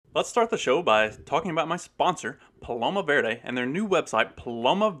Let's start the show by talking about my sponsor, Paloma Verde, and their new website,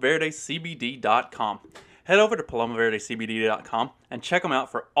 palomaverdecbd.com. Head over to palomaverdecbd.com and check them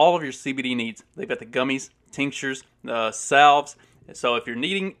out for all of your CBD needs. They've got the gummies, tinctures, salves. So if you're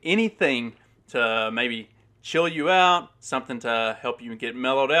needing anything to maybe chill you out, something to help you get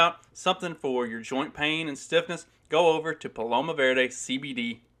mellowed out, something for your joint pain and stiffness, go over to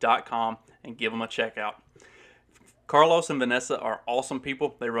palomaverdecbd.com and give them a check out. Carlos and Vanessa are awesome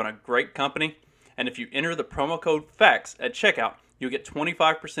people. They run a great company. And if you enter the promo code FACTS at checkout, you'll get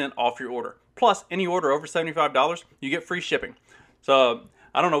 25% off your order. Plus, any order over $75, you get free shipping. So,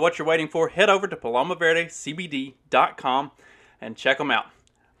 I don't know what you're waiting for. Head over to palomaverdecbd.com and check them out.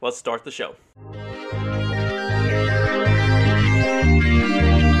 Let's start the show.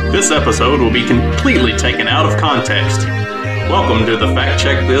 This episode will be completely taken out of context. Welcome to the Fact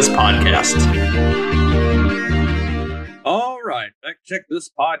Check This podcast. All right, fact check this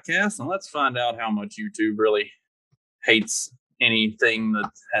podcast, and let's find out how much YouTube really hates anything that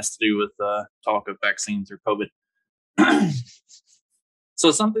has to do with talk of vaccines or COVID.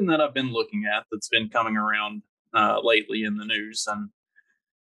 So something that I've been looking at that's been coming around lately in the news and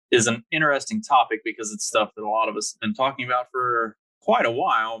is an interesting topic because it's stuff that a lot of us have been talking about for quite a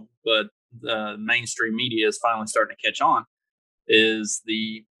while, but the mainstream media is finally starting to catch on, is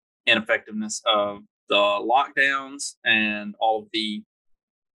the ineffectiveness of the lockdowns and all of the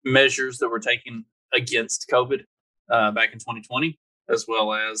measures that were taken against COVID back in 2020, as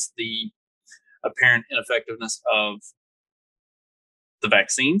well as the apparent ineffectiveness of the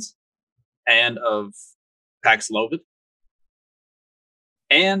vaccines and of Paxlovid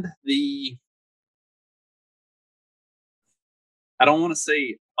and the, I don't want to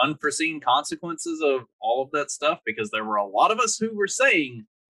say unforeseen consequences of all of that stuff, because there were a lot of us who were saying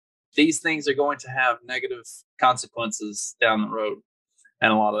these things are going to have negative consequences down the road.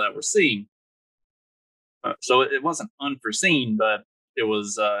 And a lot of that we're seeing. So it wasn't unforeseen, but it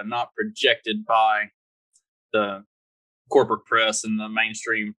was not projected by the corporate press and the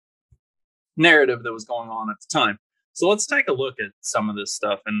mainstream narrative that was going on at the time. So let's take a look at some of this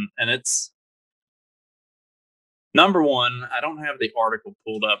stuff. And it's, number one, I don't have the article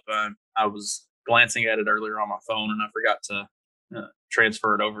pulled up. I was glancing at it earlier on my phone, and I forgot to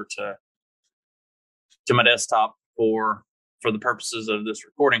transfer it over to my desktop for the purposes of this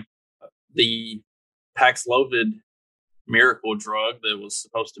recording. The Paxlovid miracle drug that was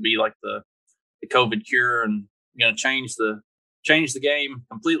supposed to be like the COVID cure and going to change the game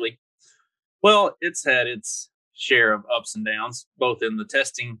completely. Well, it's had its share of ups and downs, both in the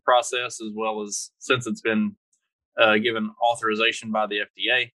testing process as well as since it's been given authorization by the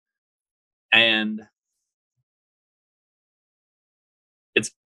FDA. And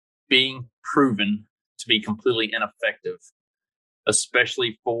it's being proven to be completely ineffective,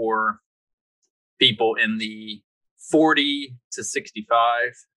 especially for people in the 40 to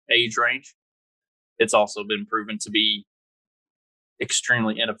 65 age range. It's also been proven to be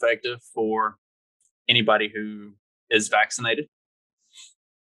extremely ineffective for anybody who is vaccinated.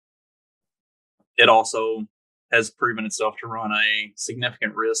 It also has proven itself to run a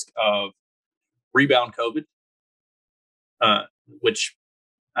significant risk of rebound COVID, which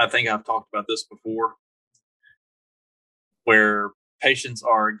I think I've talked about this before, where patients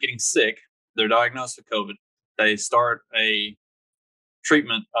are getting sick, they're diagnosed with COVID, they start a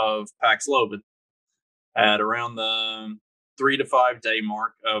treatment of Paxlovid at around the 3 to 5 day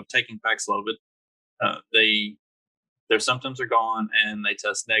mark of taking Paxlovid. Their symptoms are gone and they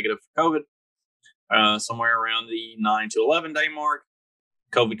test negative for COVID. Somewhere around the 9 to 11 day mark,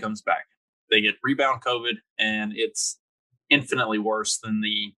 COVID comes back. They get rebound COVID, and it's infinitely worse than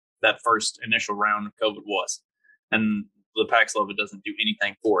that first initial round of COVID was. And the Paxlovid doesn't do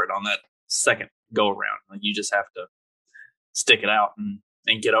anything for it on that second go around. Like, you just have to stick it out and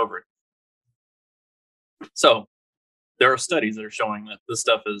get over it. So there are studies that are showing that this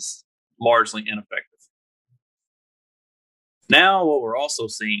stuff is largely ineffective. Now, what we're also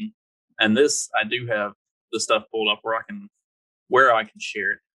seeing, and this, I do have the stuff pulled up where I can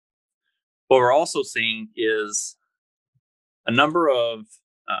share it. What we're also seeing is a number of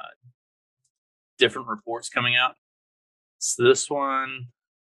different reports coming out. So this one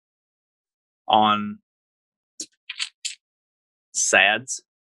on SADS.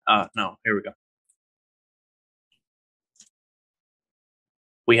 No, here we go.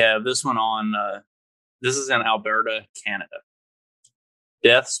 We have this one on, this is in Alberta, Canada.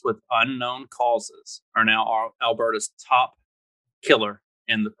 Deaths with unknown causes are now Alberta's top killer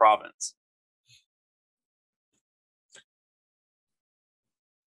in the province.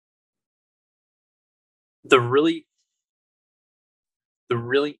 The the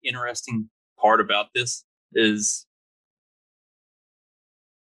really interesting part about this is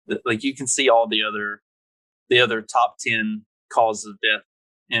that, like, you can see all the other top 10 causes of death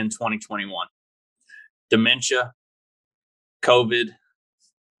in 2021: dementia, COVID,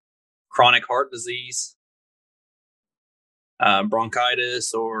 chronic heart disease,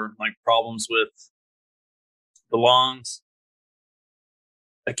 bronchitis, or like problems with the lungs,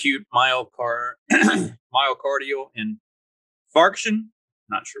 acute myocardial infarction.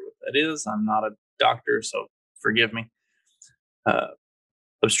 Not sure what that is. I'm not a doctor, so forgive me. Uh,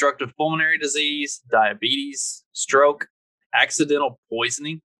 obstructive pulmonary disease, diabetes, stroke, accidental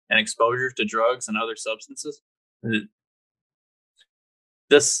poisoning, and exposure to drugs and other substances.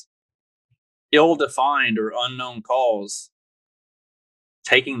 This ill-defined or unknown cause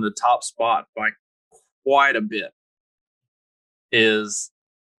taking the top spot by quite a bit is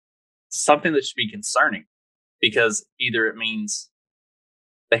something that should be concerning, because either it means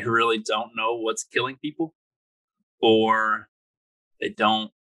they really don't know what's killing people, or they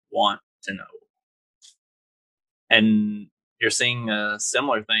don't want to know. And you're seeing a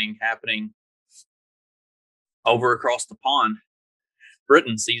similar thing happening over across the pond.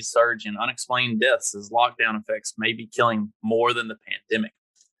 Britain sees surge in unexplained deaths as lockdown effects may be killing more than the pandemic.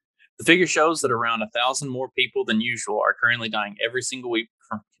 The figure shows that around 1,000 more people than usual are currently dying every single week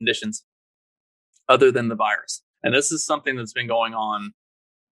from conditions other than the virus. And this is something that's been going on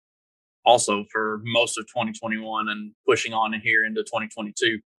also for most of 2021 and pushing on in here into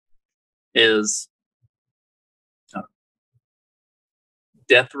 2022, is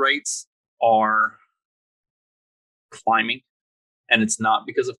death rates are climbing, and it's not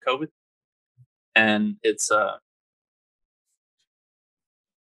because of COVID. And it's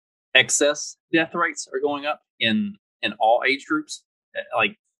excess death rates are going up in all age groups,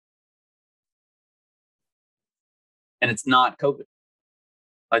 like, and it's not COVID.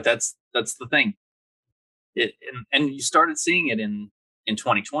 Like, that's the thing. And you started seeing it in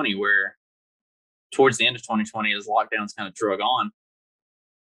 2020, where towards the end of 2020, as lockdowns kind of drug on,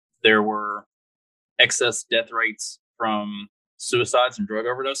 there were excess death rates from suicides and drug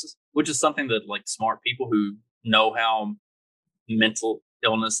overdoses, which is something that, like, smart people who know how mental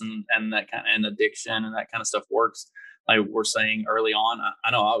illness and that kind of, and addiction and that kind of stuff works, like we're saying early on.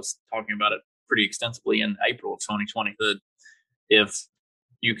 I know I was talking about it pretty extensively in April of 2020, that if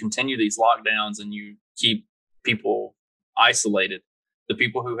you continue these lockdowns and you keep people isolated, the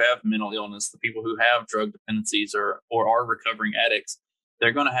people who have mental illness, the people who have drug dependencies or are recovering addicts,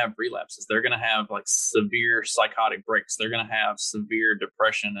 they're going to have relapses. They're going to have like severe psychotic breaks. They're going to have severe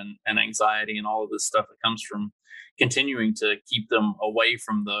depression and anxiety and all of this stuff that comes from continuing to keep them away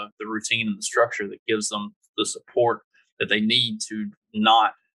from the routine and the structure that gives them the support that they need to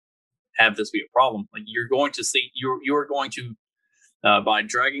not have this be a problem. Like, you're going to see, you're going to, by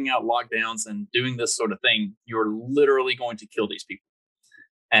dragging out lockdowns and doing this sort of thing, you're literally going to kill these people.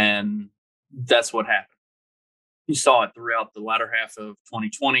 And that's what happened. You saw it throughout the latter half of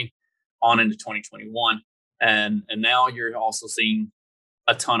 2020 on into 2021. And now you're also seeing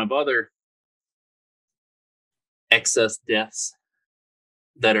a ton of other excess deaths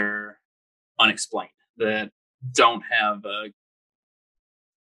that are unexplained, that don't have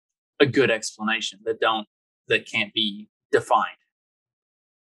a good explanation, that can't be defined.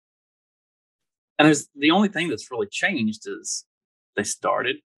 And there's the only thing that's really changed is they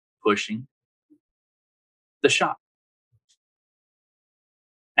started pushing the shot.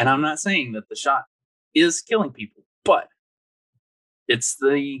 And I'm not saying that the shot is killing people, but it's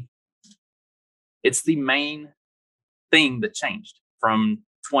the main thing that changed from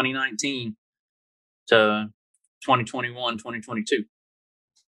 2019 to 2021, 2022.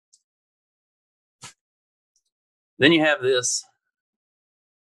 Then you have this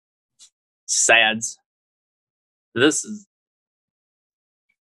SADS. This is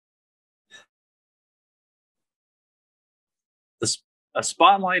a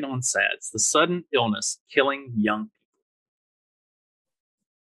spotlight on SADS, the sudden illness killing young people.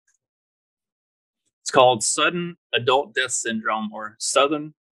 It's called sudden adult death syndrome, or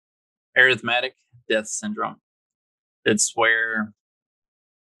sudden arrhythmic death syndrome. It's where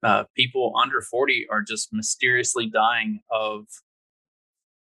people under 40 are just mysteriously dying of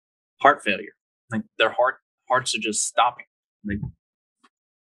heart failure. Like, their hearts are just stopping.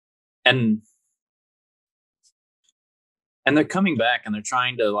 And they're coming back, and they're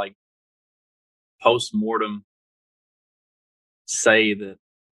trying to, like, post-mortem say that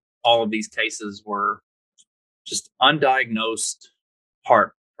all of these cases were just undiagnosed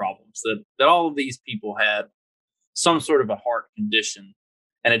heart problems, that all of these people had some sort of a heart condition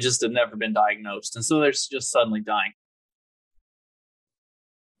and it just had never been diagnosed. And so they're just suddenly dying.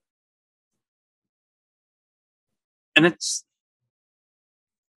 And it's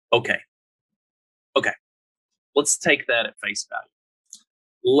okay. Okay. Let's take that at face value.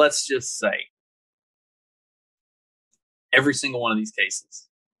 Let's just say every single one of these cases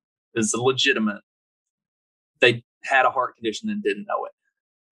is legitimate. They had a heart condition and didn't know it.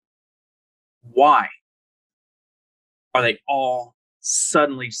 Why are they all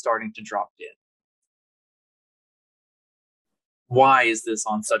suddenly starting to drop dead? Why is this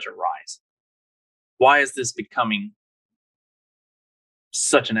on such a rise? Why is this becoming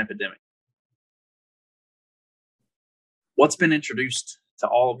such an epidemic? What's been introduced to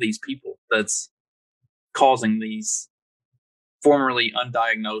all of these people that's causing these formerly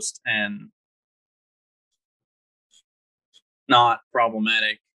undiagnosed and not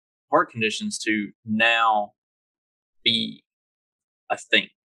problematic heart conditions to now be a thing?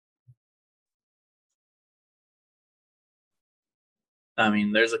 I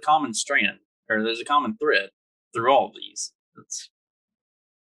mean, there's a common strand, or there's a common thread through all of these.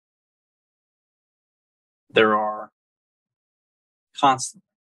 There are constantly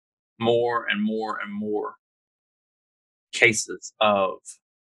more and more and more cases of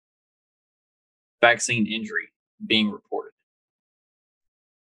vaccine injury being reported.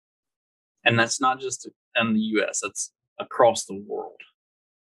 And that's not just in the US, that's across the world.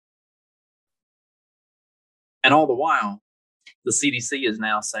 And all the while, the CDC is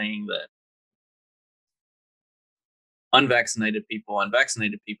now saying that unvaccinated people and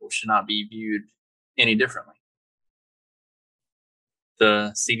vaccinated people should not be viewed any differently.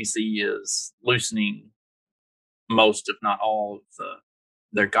 The CDC is loosening most, if not all, of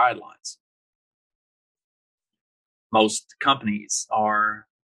their guidelines. Most companies are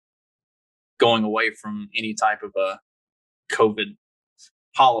going away from any type of a COVID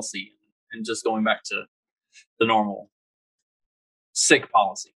policy and just going back to the normal sick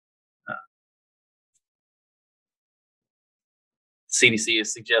policy. CDC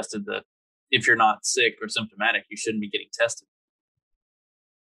has suggested that if you're not sick or symptomatic, you shouldn't be getting tested.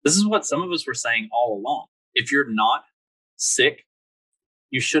 This is what some of us were saying all along. If you're not sick,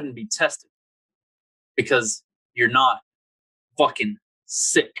 you shouldn't be tested because you're not fucking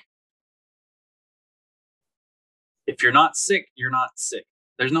sick. If you're not sick, you're not sick.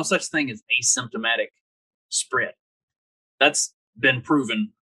 There's no such thing as asymptomatic spread. That's been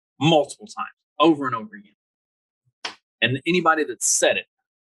proven multiple times, over and over again. And anybody that said it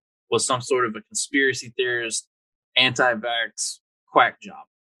was some sort of a conspiracy theorist, anti-vax quack job.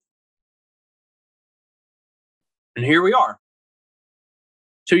 And here we are,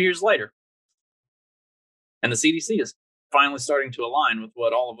 2 years later. And the CDC is finally starting to align with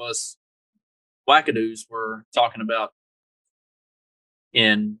what all of us wackadoos were talking about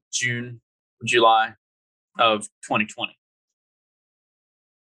in June, July of 2020.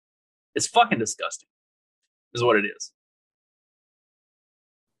 It's fucking disgusting, is what it is.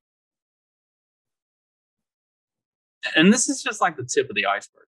 And this is just like the tip of the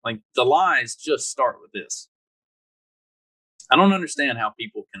iceberg. Like, the lies just start with this. I don't understand how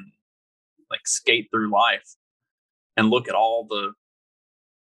people can like skate through life and look at all the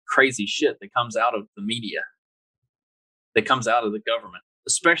crazy shit that comes out of the media, that comes out of the government,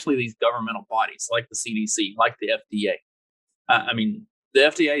 especially these governmental bodies like the CDC, like the FDA. I mean, the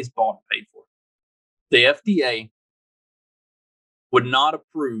FDA is bought and paid for. The FDA would not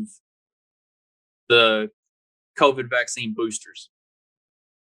approve the COVID vaccine boosters.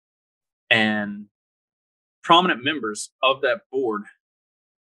 And prominent members of that board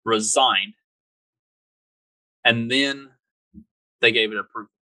resigned, and then they gave it approval.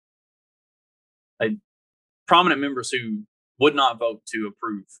 Prominent members who would not vote to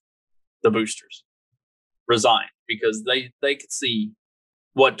approve the boosters resigned because they could see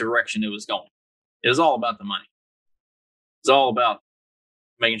what direction it was going. It was all about the money. It's all about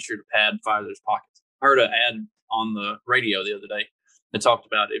making sure to pad Pfizer's pockets. I heard an ad on the radio the other day that talked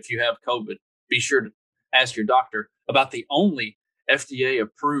about if you have COVID, be sure to ask your doctor about the only FDA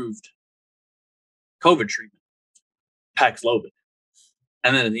approved COVID treatment, Paxlovid.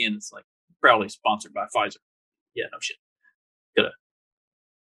 And then at the end, it's like, proudly sponsored by Pfizer. Yeah, no shit.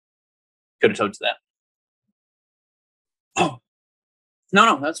 Could have told you that. Oh,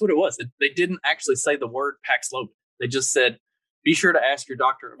 no, that's what it was. They didn't actually say the word Paxlovid. They just said, be sure to ask your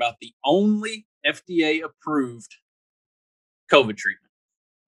doctor about the only FDA approved COVID treatment,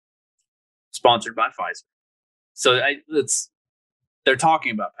 sponsored by Pfizer. So they're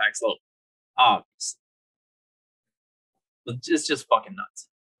talking about Paxlovid, obviously. It's just fucking nuts.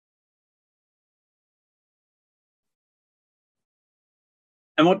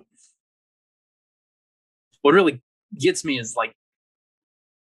 And what really gets me is like,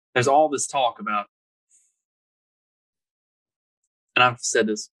 there's all this talk about and I've said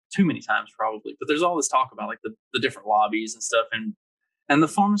this too many times probably, but there's all this talk about like the different lobbies and stuff, and the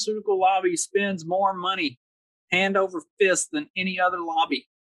pharmaceutical lobby spends more money hand over fist than any other lobby.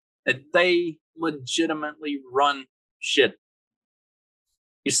 That they legitimately run shit.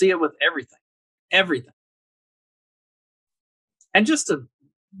 You see it with everything. And just to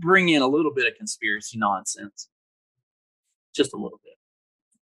bring in a little bit of conspiracy nonsense, just a little bit.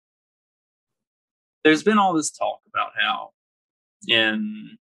 There's been all this talk about how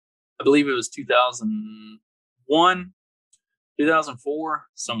in, I believe it was 2001, 2004,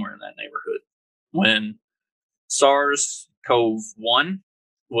 somewhere in that neighborhood, when SARS-CoV-1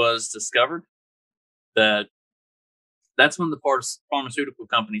 was discovered, that's when the pharmaceutical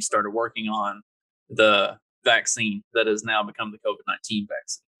companies started working on the vaccine that has now become the COVID-19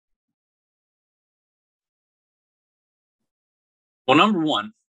 vaccine. Well, number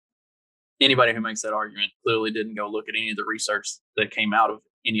one, anybody who makes that argument clearly didn't go look at any of the research that came out of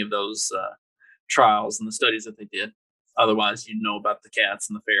any of those trials and the studies that they did. Otherwise, you'd know about the cats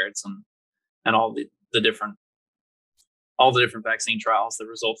and the ferrets and all the different vaccine trials that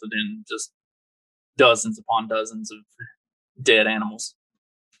resulted in just dozens upon dozens of dead animals.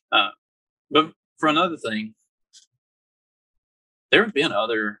 But for another thing, there have been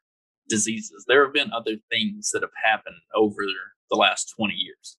other diseases. There have been other things that have happened over the last 20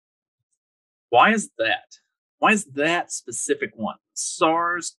 years. Why is that? Why is that specific one,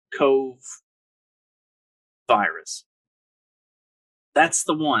 SARS-CoV virus? That's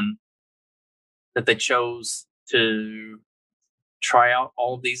the one that they chose to try out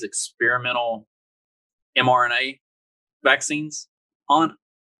all of these experimental mRNA vaccines on.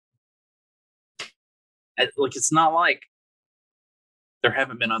 Like, it's not like there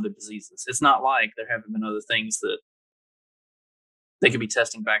haven't been other diseases. It's not like there haven't been other things that they could be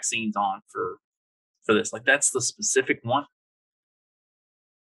testing vaccines on for this. Like, that's the specific one.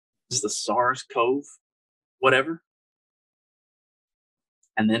 It's the SARS-CoV whatever.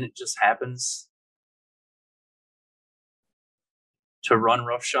 And then it just happens to run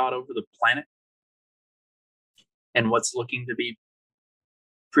roughshod over the planet. And what's looking to be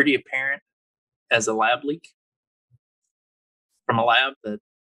pretty apparent as a lab leak from a lab that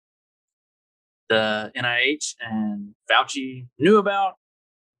the NIH and Fauci knew about,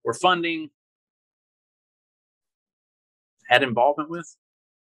 were funding, had involvement with.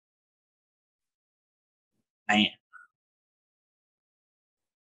 Man.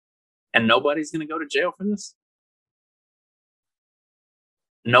 And nobody's going to go to jail for this?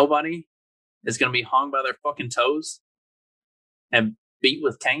 Nobody is going to be hung by their fucking toes and beat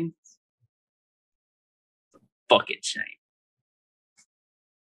with canes? Fucking shame.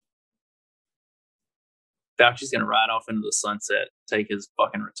 Fauci's going to ride off into the sunset, take his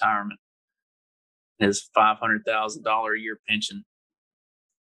fucking retirement, his $500,000 a year pension,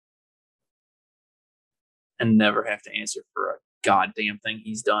 and never have to answer for a goddamn thing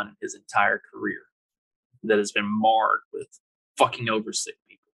he's done in his entire career that has been marred with fucking over sick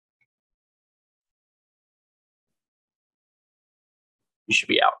people. You should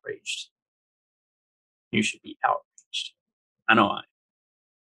be outraged. You should be outraged. I know I am.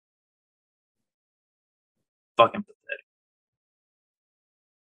 Fucking pathetic.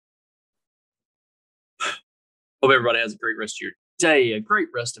 Hope everybody has a great rest of your day, a great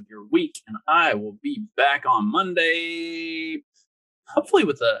rest of your week, and I will be back on Monday. Hopefully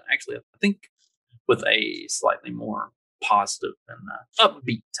with I think with a slightly more positive and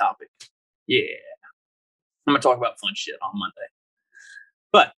upbeat topic. Yeah. I'm going to talk about fun shit on Monday.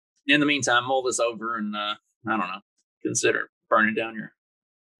 But in the meantime, mull this over and, I don't know, consider burning down your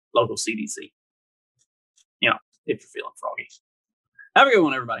local CDC. You know, if you're feeling froggy. Have a good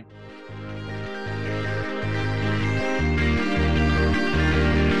one, everybody.